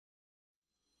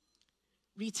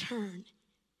return.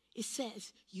 It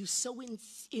says, you sow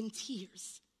in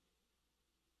tears.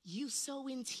 You sow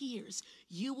in tears.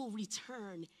 You will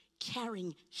return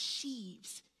carrying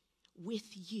sheaves with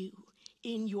you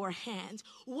in your hands.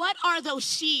 What are those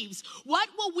sheaves? What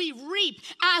will we reap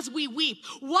as we weep?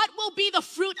 What will be the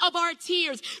fruit of our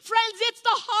tears? Friends, it's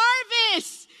the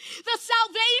harvest, the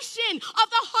salvation of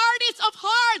the hardest of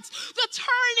hearts, the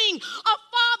turning of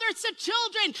fathers to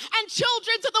children and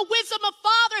children to the wisdom of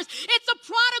fathers. It's the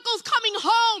prodigals coming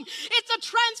home. It's a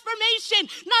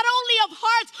transformation not only of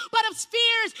hearts, but of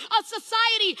spheres of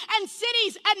society and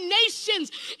cities and nations.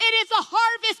 It is a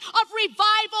harvest of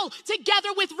revival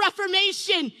together with reformation.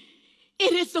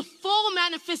 It is the full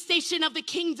manifestation of the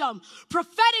kingdom.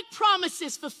 Prophetic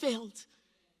promises fulfilled.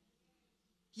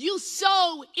 You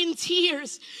sow in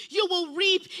tears, you will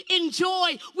reap in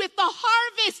joy with the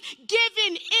harvest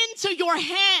given into your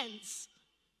hands.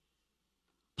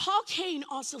 Paul Cain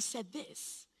also said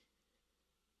this: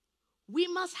 we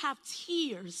must have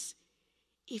tears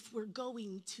if we're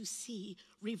going to see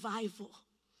revival.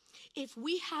 If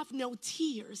we have no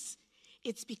tears,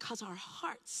 it's because our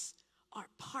hearts are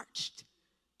parched.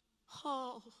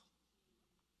 Oh,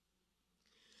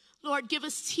 Lord, give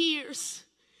us tears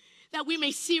that we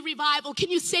may see revival. Can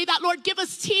you say that, Lord? Give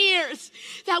us tears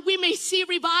that we may see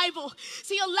revival.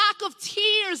 See, a lack of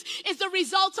tears is the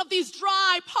result of these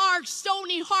dry, parched,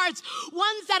 stony hearts,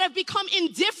 ones that have become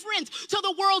indifferent to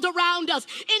the world around us,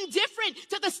 indifferent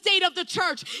to the state of the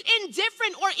church,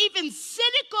 indifferent or even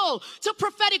cynical to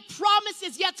prophetic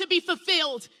promises yet to be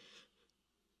fulfilled.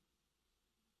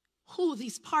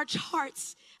 These parched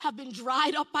hearts have been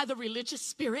dried up by the religious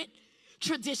spirit,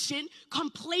 tradition,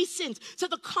 complacent to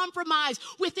the compromise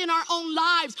within our own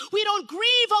lives. We don't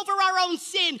grieve over our own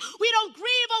sin. We don't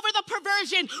grieve over the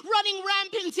perversion running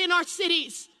rampant in our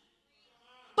cities.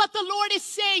 But the Lord is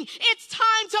saying, it's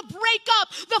time to break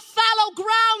up the fallow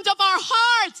ground of our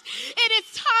hearts. It is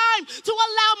time to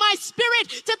allow my spirit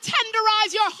to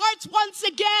tenderize your hearts once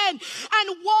again and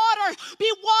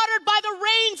be watered by the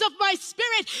rains of my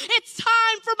spirit. It's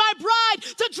time for my bride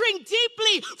to drink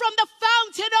deeply from the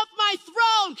fountain of my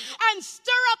throne and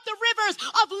stir up the rivers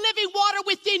of living water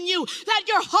within you, that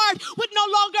your heart would no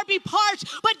longer be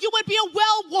parched, but you would be a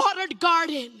well-watered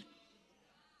garden.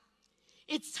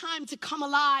 It's time to come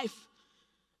alive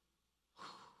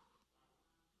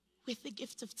with the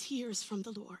gift of tears from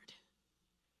the Lord.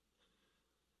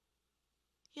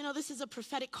 You know, this is a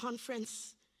prophetic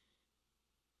conference.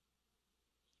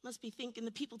 You must be thinking,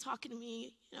 the people talking to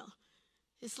me,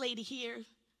 this lady here,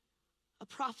 a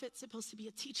prophet supposed to be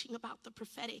a teaching about the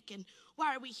prophetic, and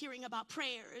why are we hearing about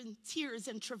prayer and tears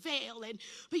and travail?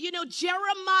 But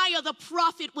Jeremiah the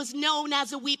prophet was known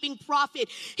as a weeping prophet.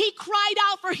 He cried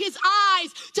out for his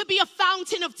eyes to be a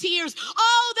fountain of tears.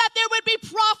 Oh, that there would be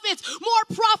prophets,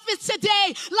 more prophets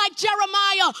today like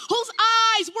Jeremiah, whose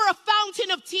eyes were a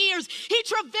fountain of tears. He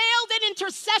travailed in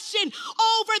intercession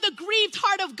over the grieved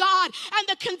heart of God and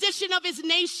the condition of his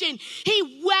nation.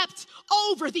 He wept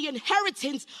over the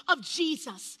inheritance of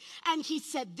Jesus. And he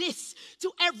said this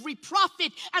to every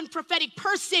prophet and prophetic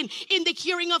person in the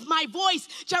hearing of my voice.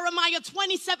 Jeremiah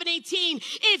 27:18.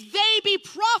 If they be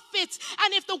prophets,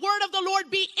 and if the word of the Lord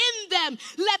be in them,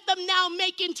 let them now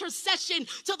make intercession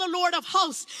to the Lord of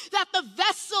hosts, that the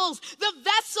vessels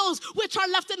which are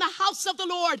left in the house of the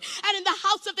Lord and in the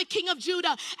house of the King of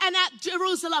Judah and at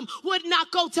Jerusalem would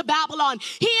not go to Babylon.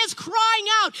 He is crying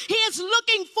out. He is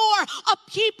looking for a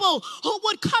people who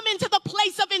would come into the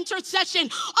place of intercession,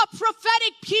 a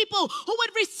prophetic people who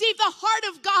would receive the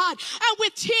heart of God, and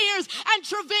with tears and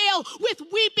travail, with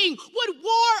weeping, would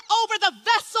war over the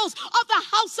vessels of the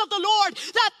house of the Lord,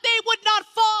 that they would not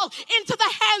fall into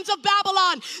the hands of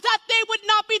Babylon, that they would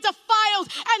not be defiled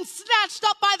and snatched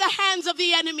up by the hands of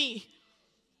the enemy.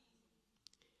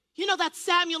 You know that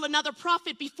Samuel, another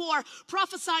prophet, before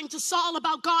prophesying to Saul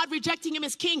about God rejecting him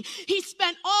as king, he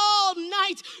spent all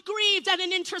night grieved and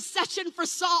in intercession for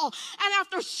Saul. And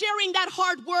after sharing that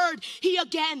hard word, he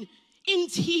again, in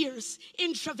tears,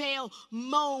 in travail,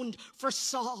 moaned for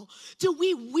Saul. Do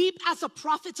we weep as the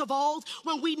prophets of old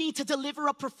when we need to deliver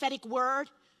a prophetic word?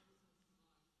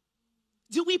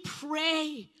 Do we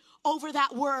pray over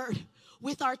that word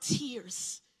with our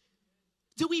tears?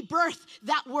 Do we birth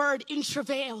that word in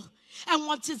travail? And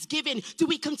once it's given, do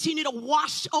we continue to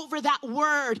wash over that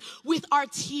word with our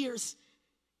tears,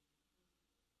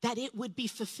 that it would be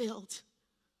fulfilled?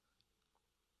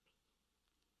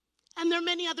 And And there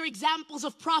are many other examples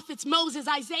of prophets, Moses,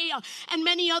 Isaiah, and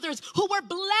many others who were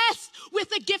blessed with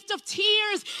the gift of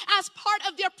tears as part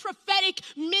of their prophetic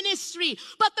ministry.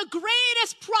 But the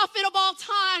greatest prophet of all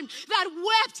time that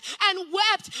wept and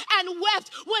wept and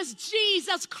wept was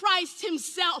Jesus Christ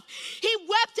himself. He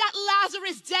wept at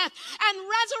Lazarus' death, and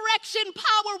resurrection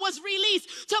power was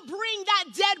released to bring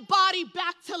that dead body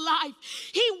back to life.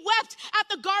 He wept at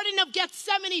the Garden of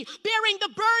Gethsemane, bearing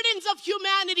the burdens of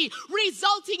humanity,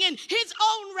 resulting in his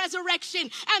own resurrection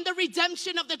and the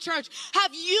redemption of the church.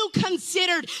 Have you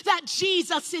considered that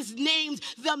Jesus is named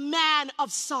the man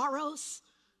of sorrows?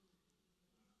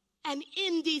 And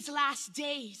in these last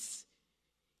days,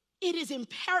 it is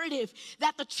imperative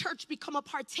that the church become a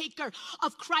partaker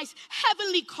of Christ's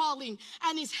heavenly calling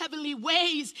and his heavenly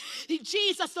ways.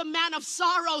 Jesus, the man of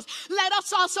sorrows, let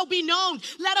us also be known.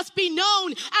 Let us be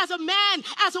known as a man,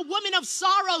 as a woman of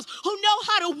sorrows who know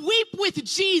how to weep with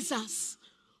Jesus.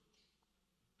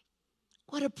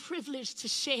 What a privilege to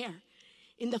share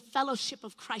in the fellowship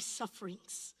of Christ's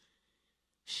sufferings.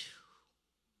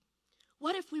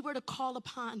 What if we were to call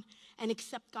upon and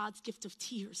accept God's gift of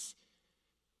tears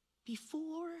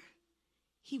before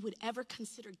he would ever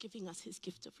consider giving us his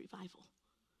gift of revival?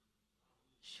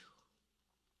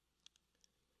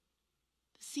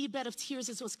 The seedbed of tears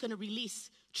is what's going to release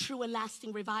true and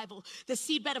lasting revival. The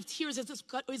seedbed of tears is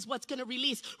what's going to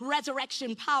release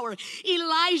resurrection power.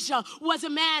 Elijah was a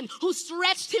man who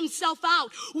stretched himself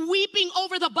out, weeping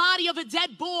over the body of a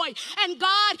dead boy. And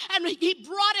he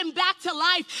brought him back to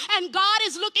life. And God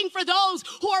is looking for those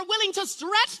who are willing to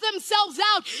stretch themselves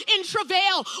out in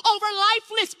travail over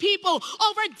lifeless people,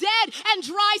 over dead and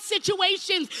dry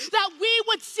situations, that we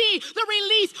would see the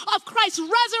release of Christ's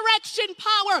resurrection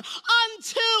power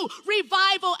unto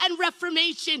revival and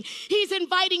reformation. He's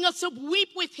inviting us to weep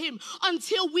with him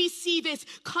until we see this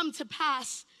come to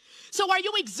pass. So are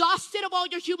you exhausted of all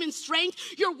your human strength,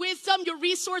 your wisdom, your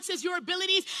resources, your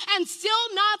abilities, and still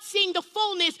not seeing the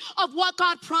fullness of what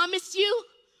God promised you,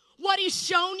 what he's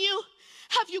shown you?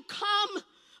 Have you come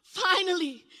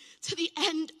finally to the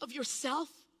end of yourself?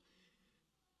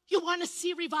 You want to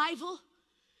see revival?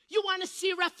 You want to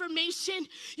see reformation?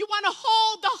 You want to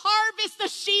hold the harvest, the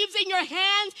sheaves in your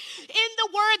hand? In the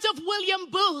words of William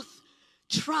Booth,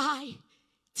 try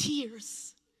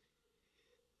tears.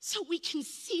 So we can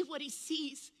see what he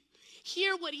sees,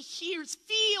 hear what he hears,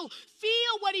 feel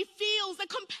what he feels, the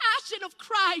compassion of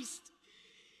Christ.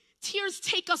 Tears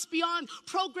take us beyond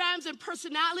programs and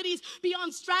personalities,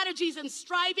 beyond strategies and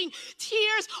striving.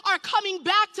 Tears are coming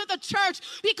back to the church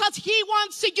because he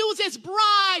wants to use his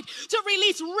bride to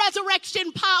release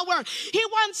resurrection power. He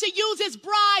wants to use his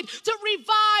bride to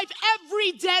revive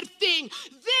every dead thing.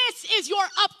 This is your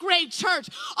upgrade, church.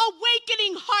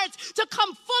 Awakening hearts to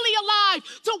come fully alive,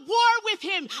 to war with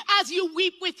him as you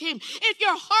weep with him. If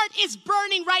your heart is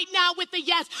burning right now with the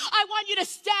yes, I want you to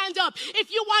stand up. If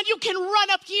you want, you can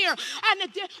run up here. And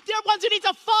there are ones who need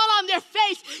to fall on their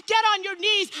face, get on your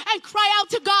knees and cry out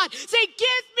to God. Say,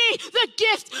 give me the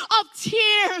gift of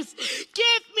tears.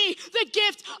 Give me the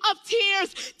gift of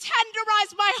tears.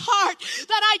 Tenderize my heart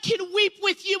that I can weep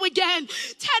with you again.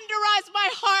 Tenderize my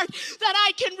heart that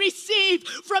I can receive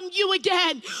from you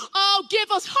again. Oh,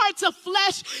 give us hearts of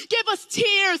flesh. Give us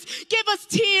tears. Give us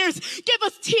tears. Give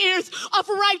us tears of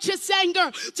righteous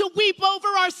anger to weep over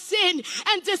our sin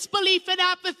and disbelief and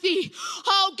apathy.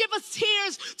 Oh, give us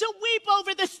tears to weep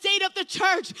over the state of the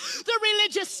church, the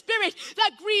religious spirit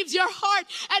that grieves your heart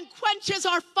and quenches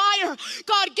our fire.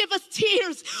 God, give us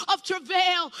tears of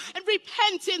travail and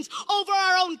repentance over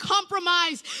our own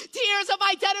compromise, tears of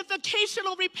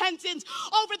identificational repentance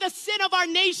over the sin of our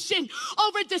nation,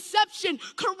 over deception,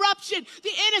 corruption,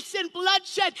 the innocent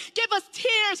bloodshed. Give us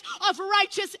tears of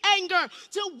righteous anger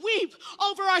to weep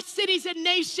over our cities and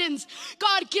nations.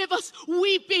 God, give us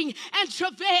weeping and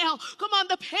travail. Come on,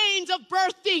 the pains of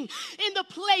birthing in the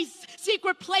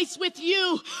secret place with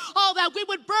you. Oh, that we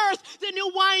would birth the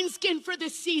new wineskin for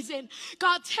this season.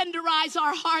 God, tenderize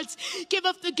our hearts. Give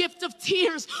us the gift of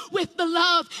tears with the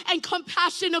love and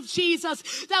compassion of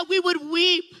Jesus, that we would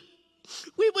weep.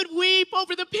 We would weep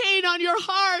over the pain on your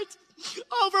heart,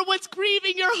 over what's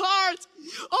grieving your heart,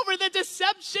 over the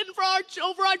deception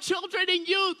over our children and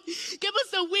youth. Give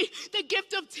us the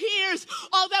gift of tears,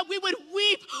 oh, that we would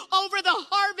weep over the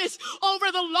harvest,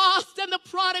 over the lost and the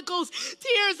prodigals,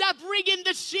 tears that bring in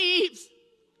the sheaves.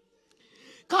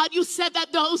 God, you said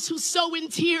that those who sow in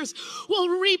tears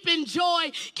will reap in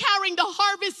joy, carrying the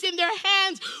harvest in their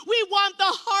hands. We want the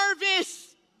harvest.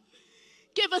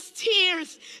 Give us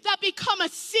tears that become a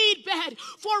seedbed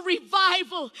for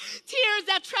revival. Tears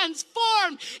that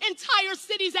transform entire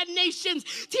cities and nations.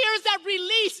 Tears that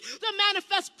release the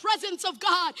manifest presence of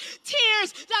God.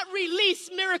 Tears that release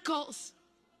miracles.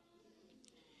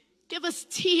 Give us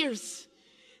tears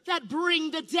that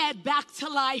bring the dead back to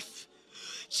life.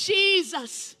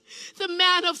 Jesus, the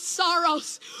man of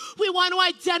sorrows, we want to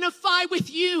identify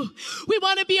with you. We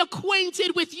want to be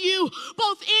acquainted with you,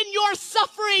 both in your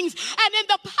sufferings and in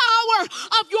the power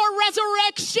of your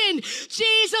resurrection.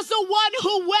 Jesus, the one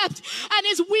who wept and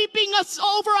is weeping us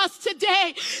over us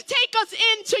today. Take us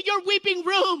into your weeping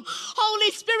room.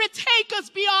 Holy Spirit, take us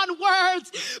beyond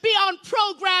words, beyond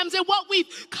programs and what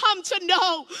we've come to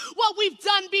know, what we've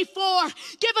done before.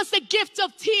 Give us the gift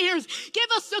of tears. Give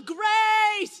us the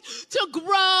grace to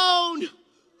groan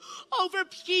over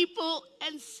people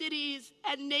and cities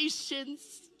and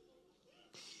nations.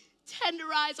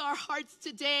 Tenderize our hearts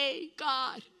today,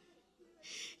 God.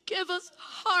 Give us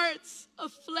hearts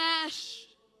of flesh.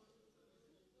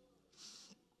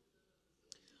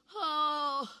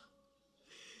 Oh,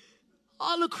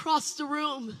 all across the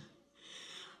room,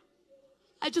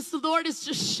 the Lord is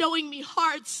just showing me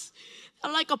hearts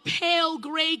like a pale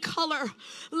gray color,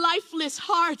 lifeless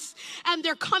hearts, and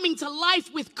they're coming to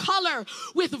life with color,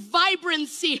 with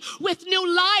vibrancy, with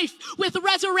new life, with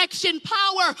resurrection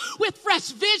power, with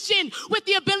fresh vision, with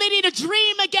the ability to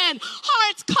dream again.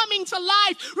 Hearts coming to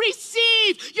life.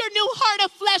 Receive your new heart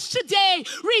of flesh today.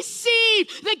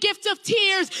 Receive the gift of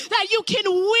tears that you can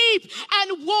weep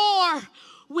and war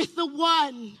with the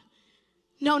one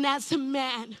known as the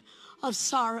man of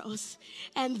sorrows.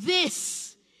 And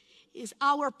this is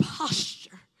our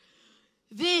posture.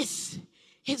 This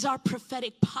is our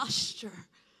prophetic posture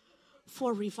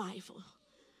for revival.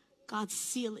 God,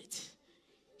 seal it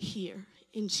here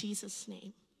in Jesus'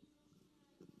 name.